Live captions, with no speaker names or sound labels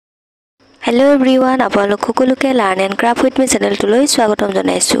Hello everyone, আপোনালোক সকলোকে Learn and Craft with me channel লৈ স্বাগতম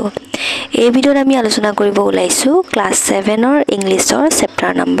জনাইছো। এই ভিডিঅ'ত আমি আলোচনা কৰিব ওলাইছো ক্লাস 7 ৰ ইংলিছৰ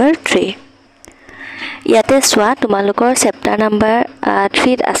চেপ্টাৰ নম্বৰ 3। ইয়াতে সোৱা তোমালোকৰ চেপ্টাৰ নম্বৰ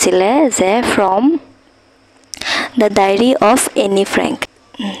 3 ত আছিল যে from the diary of Annie Frank।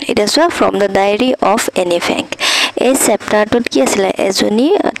 এটা সোৱা from the diary of Annie Frank। এই চেপ্টাৰটোত কি আছিল এজনী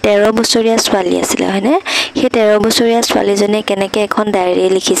 13 বছৰীয়া ছোৱালী আছিল হয়নে সেই 13 বছৰীয়া ছোৱালীজনে কেনেকৈ এখন ডায়েৰী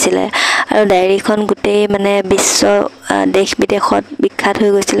লিখিছিল আৰু ডায়েৰীখন গুটেই মানে বিশ্ব দেশ বিদেশত বিখ্যাত হৈ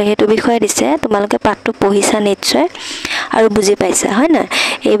গৈছিল হেতু বিষয় দিছে তোমালোকে পাঠটো পঢ়িছা নিশ্চয় আৰু বুজি পাইছা হয় না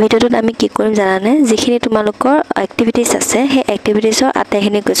এই ভিডিঅ'টোত আমি কি কৰিম জানানে যিখিনি তোমালোকৰ এক্টিভিটিজ আছে সেই এক্টিভিটিজৰ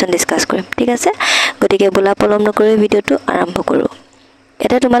আটাইখিনি কোৱেশ্চন ডিসকাস কৰিম ঠিক আছে গতিকে বলা পলম নকৰি ভিডিঅ'টো আৰম্ভ কৰো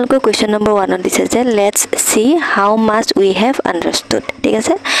এটা তোমালোকৰ কোৱেশ্চন নম্বৰ 1 ত দিছে যে let's see how mass we have আন্ডাৰস্টুড ঠিক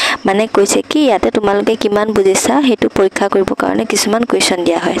আছে মানে কৈছে কি ইয়াতে তোমালোকে কিমান বুজিছা হেতু পৰীক্ষা কৰিব কাৰণে কিছুমান কোৱেশ্চন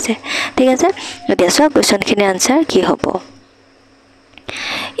দিয়া হৈছে ঠিক আছে এতিয়া সব কোৱেশ্চনখিনি আনসাৰ কি হ'ব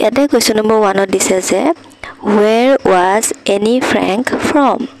ইয়াতে কোৱেশ্চন নম্বৰ 1 ত দিছে যে where was Annie Frank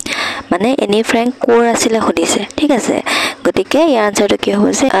from মানে Annie Frank কৰ আছিল হদিছে ঠিক আছে গতিকে ইয়াৰ আনসাৰটো কি হ'ব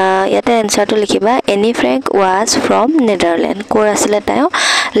যে ইয়াতে আনসাৰটো লিখিবা Annie Frank was from Netherlands কৰ আছিল তাই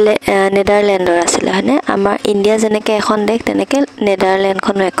নেদাৰল্যান্ডৰ আছিল হয়নে আমাৰ ইন্ডিয়া যেনেকৈ এখন দেশ তেনেকৈ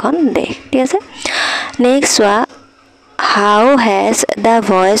নেদাৰল্যান্ডখনো এখন দেশ ঠিক আছে next how has the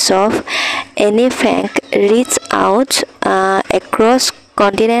voice of Annie Frank reached out across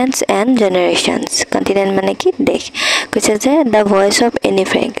continents and generations continent মানে কি দেশ কৈছে যে the voice of Annie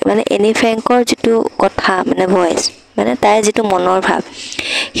Frank মানে Annie Frankৰ যেটো কথা মানে ভয়েস মানে তাই যেটো মনৰ ভাৱ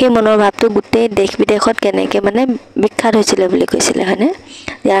সেই মনৰ ভাৱটো গুটেই দেশ বিদেশত কেনেকৈ মানে বিখ্যাত হৈছিল বুলি কৈছিল হয়নে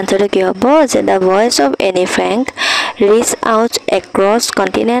ইয়াৰ আনসাৰটো কি হ'ব যে the voice of Annie Frank reached out across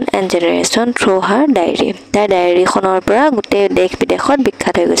continent and generation through her diary তাই ডায়েৰীখনৰ পৰা গুটেই দেশ বিদেশত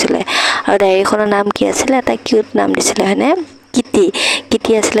বিখ্যাত হৈ গৈছিল আৰু ডায়েৰীখনৰ নাম কি আছিল এটা কিউট নাম দিছিল হয়নে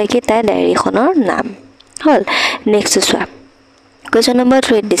কিটি আছিল কি তাই ডায়েৰীখনৰ নাম হল নেক্সট চোৱা question number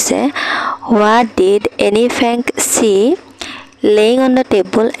 3 দিছে what did Annie Frank see laying on the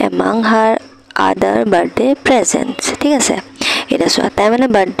table among her other birthday presents ঠিক আছে এটা চোৱা তাই মানে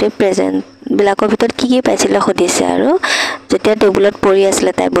বাৰ্থডে প্ৰেজেন্ট বিলাকৰ ভিতৰত কি পাইছিল হদিছে আৰু যেতিয়া টেবুলত পৰি আছিল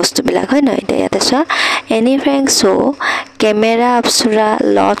তাই বস্তু বিলাক হয় নহয় এতিয়া ইয়াতে চোৱা Annie Frank saw camera apsara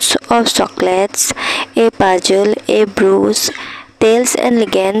lots of chocolates a puzzle a bruise tales and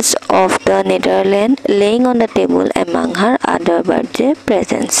legends of the Netherlands laying on the table among her other birthday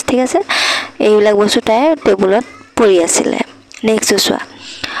presents ঠিক আছে এইবিলাক বস্তু তাই টেবুলত পৰি আছিল নেক্সট চোৱা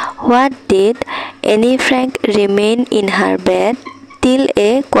what did Annie Frank remain in her bed till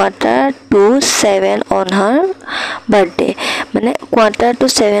a 6:45 on her birthday মানে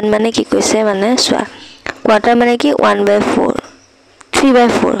 6:45 মানে কি কৈছে মানে চোৱা কোৱাৰ্টাৰ মানে কি 1/4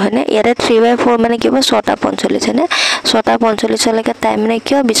 3/4 হয়নে ইয়াতে 3/4 মানে কি হ'ব 6:45 হয়নে 6:45 লৈকে টাইম মানে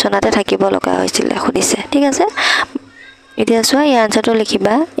কিয় বিছনাতে থাকিব লগা হৈছিল খুদিছে ঠিক আছে এতিয়া চোৱা ইয়াৰ আনসাৰটো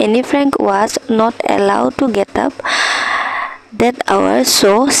লিখিবা Annie Frank was not allowed to get up that hour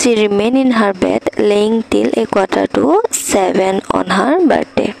so she remained in her bed laying till a 6:45 on her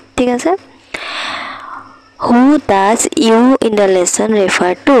birthday ঠিক আছে who does you in the lesson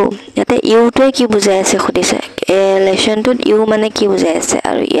refer to ইয়াতে you টো কি বুজাই আছে খুদিছে lesson টো you মানে কি বুজাই আছে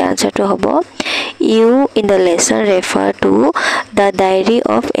আৰু ইয়াৰ আনসাৰটো হ'ব you in the lesson refer to the diary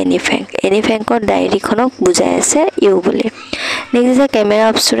of Annie Frank Annie Frankৰ ডায়েৰীখনক বুজাই আছে you বুলি next is camera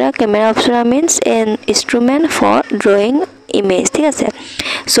obscura means an instrument for drawing image ঠিক আছে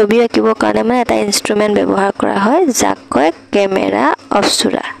ছবি আঁকিবৰ কাৰণে মানে এটা ইনস্ট্ৰুমেন্ট ব্যৱহাৰ কৰা হয় যাক কয় ক্যামেৰা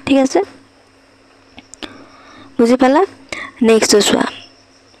অবস্কুৰা ঠিক আছে বুজি পালা নেক্সট চোৱা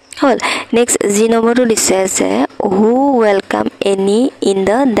হল নেক্সট জি নম্বৰটো দিছে যে who welcome Annie in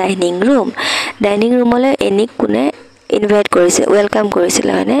the dining room ৰুমলৈ এনি কোনে ইনভাইট কৰিছে ওয়েলকাম কৰিছিল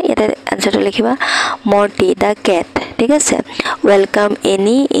হয়নে এটা আনসাৰটো লিখিবা মৰ্টি দা কেট ঠিক আছে welcome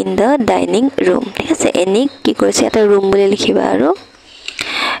Annie in the dining room ঠিক আছে এনি কি কৰিছে এটা ৰুম বুলি লিখিবা আৰু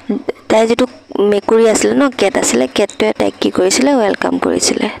তাই যেটো মেকুৰী আছিল ন কেট আছিল কেটটোৱে তাইক কি কৰিছিল ওয়েলকাম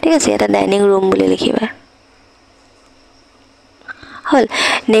কৰিছিল ঠিক আছে এটা ডাইনিং ৰুম বুলি লিখিবা হল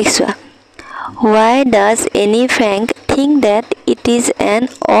next why does Annie Frank think that it is an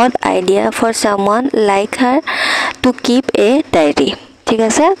odd idea for someone like her to keep a diary ঠিক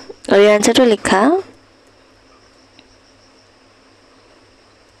আছে আৰু আনসাৰটো লিখা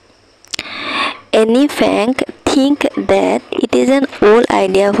Annie Frank think that it is an old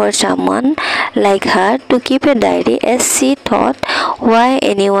idea for someone like her to keep a diary, as she thought why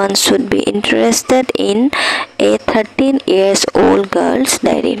anyone should be interested in a 13 years old girl's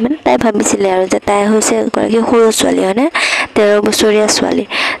diary. মানে তাই ভাবিছিলে আৰু যে তাই হৈছে এগৰাকী সৰু ছোৱালী হয়নে 13 বছৰীয়া ছোৱালী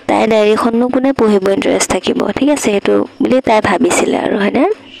তাই ডায়েৰীখননো কোনে পঢ়িব ইন্টাৰেষ্ট থাকিব ঠিক আছে সেইটো বুলি তাই ভাবিছিলে আৰু হয়নে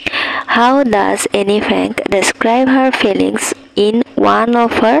How does Annie Frank describe her feelings in one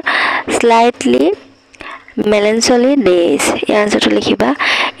of her slightly melancholy days? Answer to likhiba.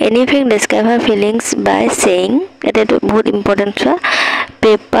 Annie Frank describe her feelings by saying, that is very important.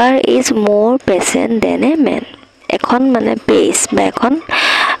 Paper is more patient than a man. এখন মানে page বা এখন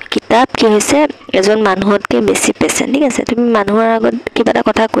কিতাপ কি হৈছে এজন মানুহতকে বেছি patient ঠিক আছে তুমি মানুহৰ আগত কিবা এটা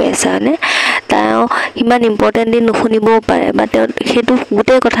কথা কৈ আছা মানে তাও ইমান ইম্পৰ্টেন্ট দিন নুশুনিবও পাৰে বা হেতু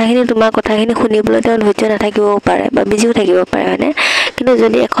গোটেই কথাখিনি তোমাৰ কথাখিনি শুনিবলৈ তেওঁ ধৈৰ্য নাথাকিবও পাৰে বা বিজিও থাকিব পাৰে মানে কিন্তু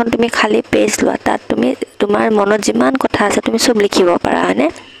যদি এখন তুমি খালি পেজ লোৱা তাত তুমি তোমাৰ মনত যিমান কথা আছে তুমি সব লিখিব পাৰা মানে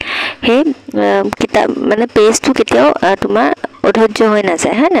হে কিতাপ মানে পেজটো কেতিয়াও তোমাৰ অধৈৰ্য হৈ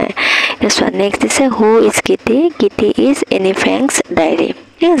নাযায় হয় না So next is who is Kitty? Kitty is Annie Frank's diary.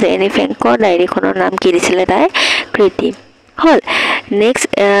 Yes, Annie Frank's diary খনৰ নাম কি দিছিলে তাই কৃতি হল নেক্সট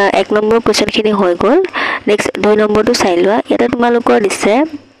এক নম্বৰ কোৱেশ্চন খিনি হৈ গল নেক্সট দুই নম্বৰটো চাই লোৱা এটা তোমালোকৰ দিছে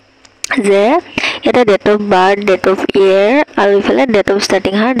যে এটা date of birth date of ইয়াৰ আৰু ইফালে date of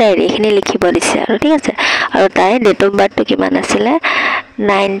starting her diary খিনি লিখিব দিছে আৰু ঠিক আছে আৰু তাই ডেট অফ বাৰ্থটো কিমান আছিল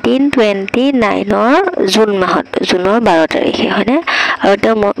 1929 জুন মাহত জুনৰ 12 তাৰিখে হয়নে আৰু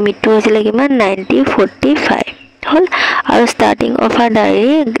তেওঁ মৃত্যু হৈছিল কিমান 1945 হল আৰু ষ্টাৰ্টিং অফ হাৰ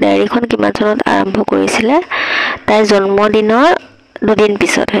ডায়েৰীখন কিমান চনত আৰম্ভ কৰিছিল তাই জন্মদিনৰ দুদিন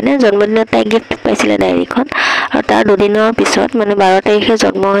পিছত হয়নে জন্মদিনত তাই গিফ্ট পাইছিল ডায়েৰীখন আৰু তাৰ দুদিনৰ পিছত মানে 12 তাৰিখে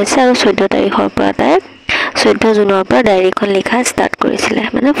জন্ম হৈছে আৰু 14 তাৰিখৰ পৰা তাই 14 জুনৰ পৰা ডায়েৰীখন লিখা ষ্টাৰ্ট কৰিছিল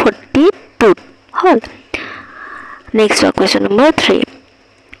মানে 42 হল নেক্সট কোৱেশ্চন নম্বৰ 3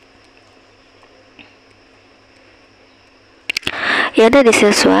 ইয়াতে দিছে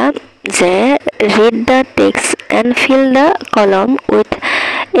চোৱা যে read the text and fill the column with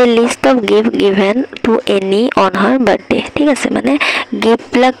a list of gift given to Annie on her birthday ঠিক আছে মানে গিফট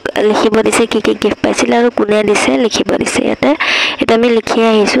বিলাক লিখিব দিছে কি কি গিফট পাইছিল আৰু কোনে দিছে লিখিব দিছে ইয়াতে এটা আমি লিখি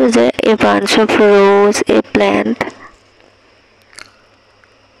আহিছো যে a bunch of rose a plant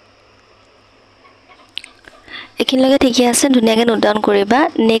এখিনলৈকে ঠিকই আছে ধুনীয়াকৈ নোট ডাউন কৰিবা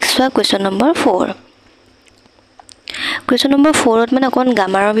নেক্সট হোৱা কোৱেশ্চন নম্বৰ 4 Question number 4 মানে কোন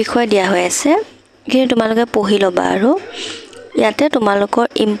গ্ৰামাৰৰ বিষয় দিয়া হৈ আছে কিন্তু তোমালোকে পঢ়ি লবা আৰু ইয়াতে তোমালোকৰ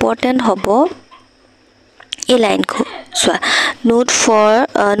ইম্পৰ্টেন্ট হ'ব এই line co সোৱা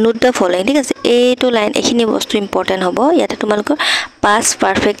note the following ঠিক আছে এইটো লাইন এখিনি বস্তু ইম্পৰ্টেন্ট হ'ব ইয়াতে তোমালোকৰ past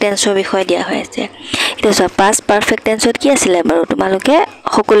perfect tenseৰ বিষয় দিয়া হৈ আছে এটা সোৱা past perfect tenseত কি আছিল বাৰু তোমালোকে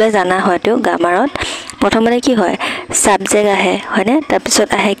সকলোৱে জানা হয়তো গ্ৰামাৰত প্ৰথমতে কি হয় সাবজেক্ট আহে হয়নে তাৰ পিছত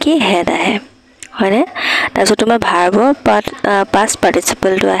আহে কি হেড আহে হয়নে তাৰপিছত তোমাৰ ভাৰ্বৰ past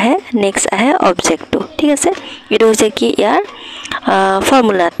participle টো আহে নেক্সট আহে অবজেক্ট টো ঠিক আছে এটো হৈছে কি ইয়াৰ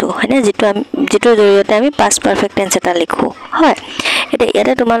ফৰ্মুলা টো হয়নে যেটো জৰিয়তে আমি past perfect tense এটা লিখো হয় এটা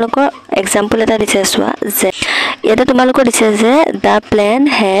ইয়াতে তোমালোকৰ এক্সাম্পল এটা দিছে চোৱা যে ইয়াতে তোমালোকৰ দিছে যে the plane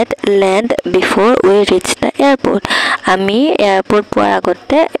had land before we reached the airport আমি এয়াৰপোৰ্ট পোৱাৰ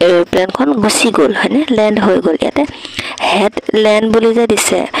আগতে এৰোপ্লেনখন গুচি গল হয়নে ল্যান্ড হৈ গল ইয়াতে had land বুলি যে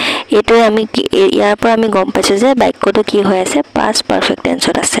দিছে এটো আমি ইয়াৰ পৰা আমি গম পাইছো যে বাক্যটো কি হৈ আছে past perfect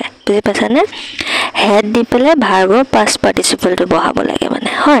tenseত আছে বুজি পাছানে had দি পেলে ভাৰ্বৰ past participle টো বহাব লাগে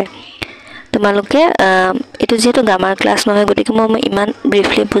মানে হয় তোমালোকে এটো যেটো গ্ৰামাৰ ক্লাস নহয় গতিকে মই ইমান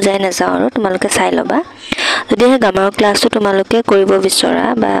ব্ৰিফলি বুজাই নাযাওঁ আৰু তোমালোকে চাই লবা যদি হে গ্ৰামাৰ ক্লাসটো তোমালোকে কৰিব বিচৰা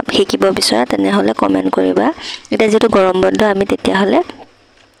বা শিকিব বিচৰা তেনে হলে কমেন্ট কৰিবা এটা যেটো গৰম বন্ধ আমি তেতিয়া হলে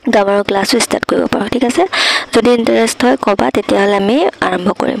গ্ৰামাৰ ক্লাসটো ষ্টাৰ্ট কৰিব পাৰো ঠিক আছে যদি ইন্টাৰেষ্ট হয় কবা তেতিয়া হলে আমি আৰম্ভ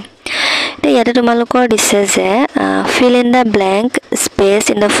কৰিম ইয়াতে তোমালোকৰ দিছে যে fill in the blank space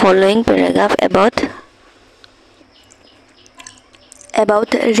in the following paragraph about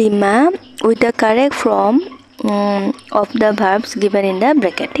Rima with the correct form of the verbs given in the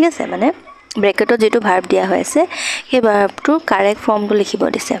bracket ঠিক আছে মানে ব্ৰেকেটত যেটো ভাৰ্ব দিয়া হৈছে সেই ভাৰ্বটোৰ কারেক্ট ফর্মটো লিখিব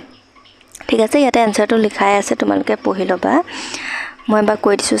দিছে ঠিক আছে ইয়াতে আনসারটো লিখাই আছে তোমালোকে পঢ়ি লবা মই বা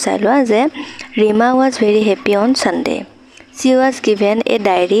কৈ দিছো চাই লোৱা যে Rima was very happy on Sunday she was given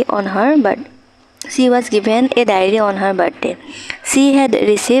a diary on her birthday she had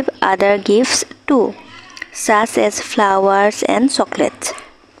received other gifts too such as flowers and chocolates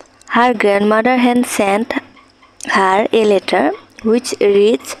her grandmother had sent her a letter which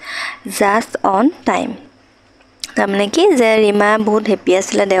reached just on time তাৰমানে কি যে ৰিমা বহুত happy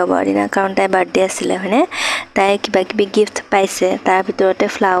আছিল দেওবাৰ দিনা কাৰণ তাই birthday আছিল হয়নে তাই কিবা কিবি গিফট পাইছে তাৰ ভিতৰতে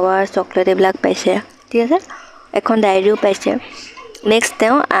ফ্লাৱাৰ চকলেট এইবিলাক পাইছে ঠিক আছে এখন ডায়েৰীও পাইছে নেক্সট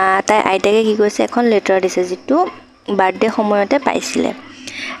তেওঁ তাই আইতাকে কি কৈছে এখন লেটাৰ দিছে যিটো বাৰ্থডে সময়তে পাইছিলে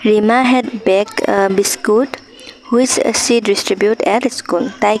Rima head back biscuit which she distribute at school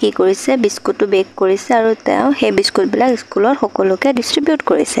তাই কি কৰিছে বিস্কুটটো বেক কৰিছে আৰু তেওঁ সেই বিস্কুটবিলাক স্কুলৰ সকলোকে ডিস্ট্ৰিবিউট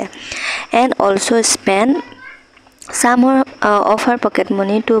কৰিছে and also spend some of her pocket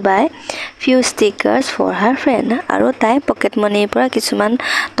money to buy few stickers for her friend আৰু তাই পকেট মানিৰ পৰা কিছুমান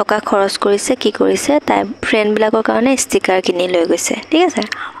টকা খৰচ কৰিছে কি কৰিছে তাই ফ্ৰেণ্ড বিলাকৰ কাৰণে ষ্টিকাৰ কিনি লৈ গৈছে ঠিক আছে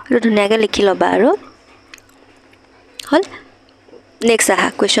আৰু ধুনীয়াকৈ লিখি লবা আৰু হল নেক্সট আহা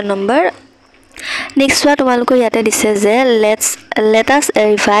কোৱেশ্চন নম্বৰ Next one তোমালোকৰ ইয়াতে দিছে যে let us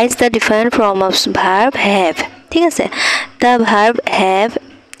revise the different forms of verb have ঠিক আছে the verb have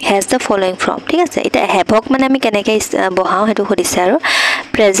has the following form ঠিক আছে এটা have হক মানে আমি কেনেকৈ বহাও হেতু খুদিছে আৰু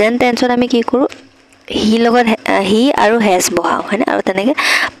প্ৰেজেন্ট টেন্সত আমি কি কৰো হি লগত হি আৰু has বহাও হয়নে আৰু তেনেকৈ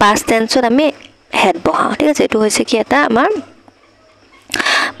past টেন্সত আমি had বহাও ঠিক আছে এটো হৈছে কি এটা আমাৰ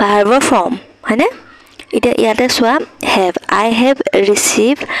verb form হয়নে এটা ইয়াতে সোয়া have I have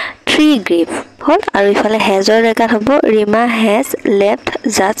received 3 gifts হল আৰু ইফালে has ৰ ৰেখাত হ'ব Rima has left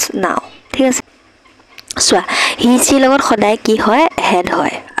just now ঠিক আছে সোয়া হি সি লগত সদায় কি হয় had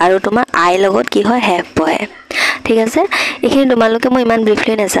হয় আৰু তোমাৰ I লগত কি হয় have বহে ঠিক আছে এখিনি তোমালোকে মই ইমান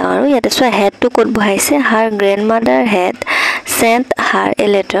ব্ৰিফলি নাযাওঁ আৰু ইয়াতে সোয়া had টো ক'ত বহাইছে her grandmother had sent her a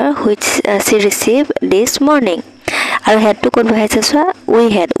letter which she received this morning আৰু had টো ক'ত বহাইছে সোয়া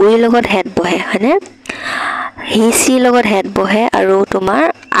we লগত had বহে হয়নে হি সি লগত had বহে আৰু তোমাৰ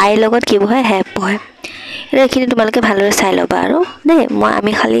I লগত কি বহে have বহে এখিনি তোমালোকে ভালৰে চাই লবা আৰু নে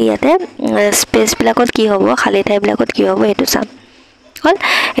আমি খালি ইয়াতে স্পেস বিলাকত কি হ'ব খালি ঠাই বিলাকত কি হ'ব এটো চাম হল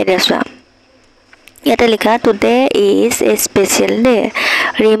এটা চোৱা ইয়াতে লিখা today is a special day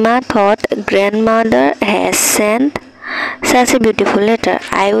Rima thought grandmother has sent such a beautiful letter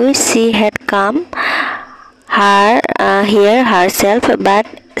I wish she had come here herself but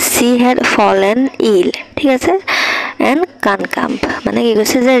she had fallen ill ঠিক আছে and can't come মানে কি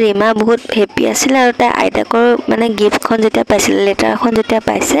কৈছে যে ৰিমা বহুত হেপি আছিল আৰু তাই আইতাকৰ মানে গিফ্টখন যেতিয়া পাইছিল লেটাৰখন যেতিয়া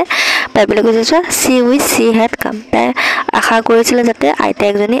পাইছে পাইবলৈ কৈছে she wish she had come তাই আশা কৰিছিল যাতে আইতা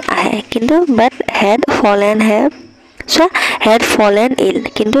একজনী আহে কিন্তু but had fallen ill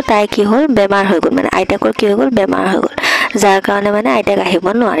কিন্তু তাই কি হ'ল বেমাৰ হৈ গ'ল মানে আইতাকৰ কি হৈ গ'ল বেমাৰ হৈ গ'ল যাৰ কাৰণে মানে আইতাক আহিব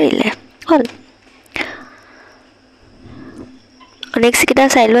নোৱাৰিলে হ'ল নেক্সট কিটা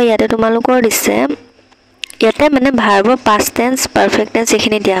চাই লোৱা ইয়াতে তোমালোকৰ দিছে ইয়াতে মানে ভাৰ্বৰ past tense perfect tense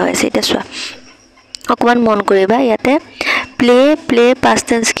এখিনি দিয়া হৈছে এটা চোৱা অকমান মন কৰিবা ইয়াতে play past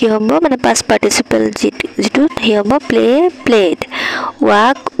tense কি হ'ব মানে past participle যেটো হি হ'ব played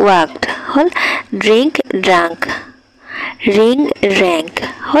walked হল drink drank ring rang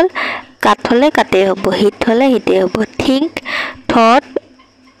হল কাট হলে কাটে হ'ব hit হলে হিতে হ'ব think thought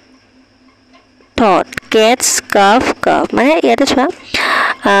cats cuff মানে ইয়াতে চোৱা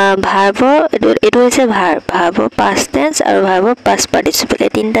ভাৰ্বৰ এটো হৈছে ভাৰ্বৰ past tense আৰু ভাৰ্বৰ past participle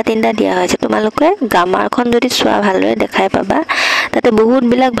তিনটা দিয়া হৈছে তোমালোকে গ্ৰামাৰখন যদি চোৱা ভালৰে দেখাই পাবা তাতে বহুত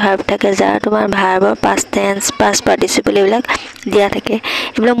বিলাক ভাৰ্ব থাকে যাৰ তোমাৰ ভাৰ্বৰ past tense past participle এইবিলাক দিয়া থাকে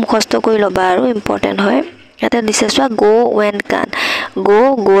এইবিলাক মুখস্থ কৰি লবা আৰু ইম্পৰ্টেন্ট হয় ইয়াতে দিছে চোৱা go went gone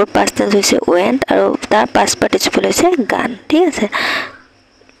goৰ past tense হৈছে went আৰু তাৰ past participle হৈছে gone ঠিক আছে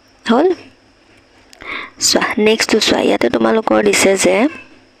হল So next to so yate tumalokor dise je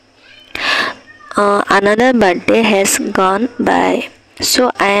another birthday has gone by so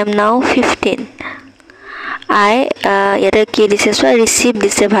I am now 15 I yate ki dise so receive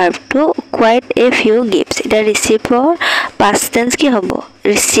dise verb to quite a few gifts ita receive for past tense ki hobo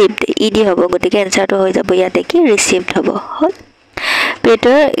received ed hobo gotike answer to hoy jabo yate ki received hobo hol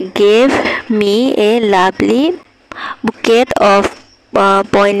Peter gave me a lovely bouquet of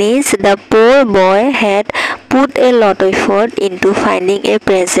Points the poor boy had put a lot of effort into finding a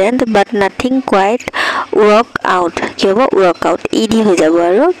present but nothing quite worked out ed ho jabo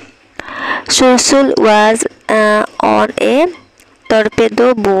aru Sosul was on a torpedo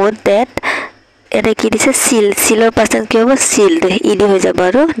boat that eta ki dise seal or person ki hobo sealed ed ho jabo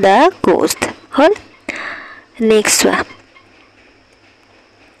aru the coast hol next one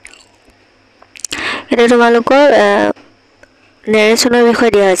eta tumalokor narrationৰ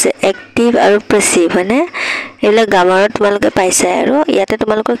বিষয় দিয়া হৈছে active আৰু passive মানে এলা গ্ৰামাৰত তোমালোকে পাইছা আৰু ইয়াতে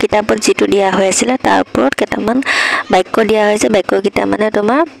তোমালোকৰ কিতাপত যেটো দিয়া হৈ আছিল তাৰ ওপৰত কেটামান বাক্য দিয়া হৈছে বাক্য কিটা মানে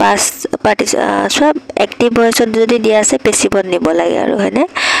তোমাৰ past সব active voice যদি দিয়া আছে passive নিব লাগে আৰু হয়নে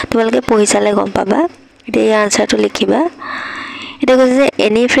তোমালোকে পঢ়ি চালে গম পাবা এতিয়া এই আনসাৰটো লিখিবা এটা কৈছে যে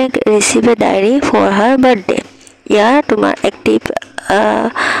any friend receive a diary for her birthday ইয়াৰ তোমাৰ active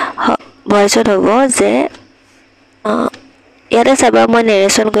voice হ'ব যে any friend receive a diary for her birthday ইয়াৰ তোমাৰ active voice হ'ব যে any friend receive a diary for her birthday ইয়াৰ তোমাৰ active voice হ'ব যে any friend receive a diary for her birthday ইয়াৰ তোমাৰ active voice হ'ব যে any friend receive a diary for her birthday ইয়াৰ তোমাৰ active voice হ'ব যে any friend receive a diary for her birthday ইয়াৰ তোমাৰ active voice হ'ব যে any friend receive a diary for her birthday ইয়াৰ তোমাৰ active voice হ'ব যে any friend receive a diary for her birthday ইয়াতে চাবা মই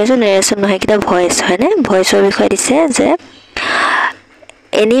নেৰেশ্যন কৰিছো নেৰেশ্যন নহয় কিটা ভয়েস হয়নে ভয়েসৰ বিষয় দিছে যে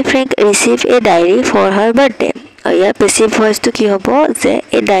Anne Frank received a diary for her birthday year passive ভয়েসটো কি হ'ব যে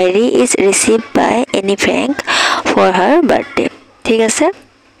a diary is received by Anne Frank for her birthday ঠিক আছে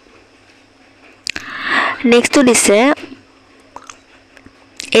next to দিছে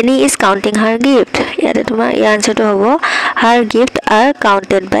Annie is counting her gift ইয়াতে তোমাৰ ইয়াৰ আনসাৰটো হ'ব her gift are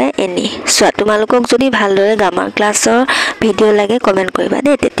counted by Annie so তোমালোকক যদি ভালদৰে গ্ৰামাৰ ক্লাছৰ ভিডিও লাগে কমেন্ট কৰিবা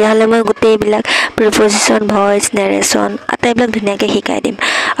দে তেতিয়াহলে মই গোটেই বিলাক প্ৰিপজিশন ভয়েস নাৰেশন আটাইবিলাক ধুনীয়াকৈ শিকাই দিম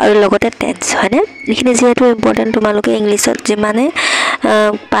আৰু লগতে টেন্স হয়নে এইখিনি যেহেতু ইম্পৰ্টেন্ট তোমালোকে ইংলিশত যিমানে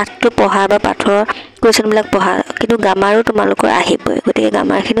পাঠটো পঢ়া বা পাঠৰ কোৱেশ্চন বিলাক পঢ়া কিন্তু গ্ৰামাৰো তোমালোকৰ আহিবই গতিকে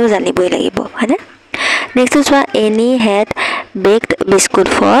গ্ৰামাৰখিনিও জানিবই লাগিব হয়নে Next is what Annie had baked biscuit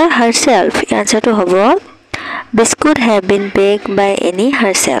for herself. Answer to hobo. Biscuit have been baked by Annie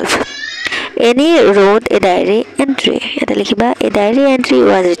herself. Annie wrote a diary entry. A diary entry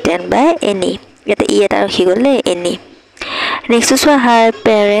was written by Annie. Annie. Next is what her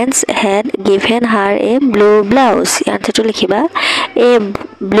parents had given her a blue blouse. Answer to a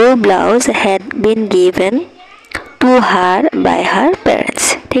blue blouse had been given to her by her parents.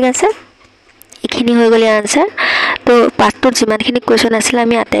 ঠিক আছে এখিনি হৈ গলি answer তো পাঠটোত যিমানখিনি question আছিল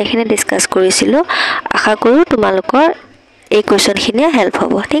আমি আটাইখিনি ডিসকাস কৰিছিলো আশা কৰো তোমালোকৰ এই কোৱেশ্চনখিনি হেল্প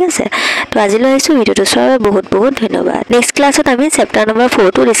হ'ব ঠিক আছে তো আজিলৈ আহিছো ভিডিওটো চোৱাৰ বহুত বহুত ধন্যবাদ নেক্সট ক্লাছত আমি চেপ্টাৰ নম্বৰ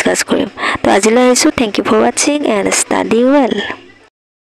 4 টো ডিসকাস কৰিম তো আজিলৈ আহিছো thank U for watching and study well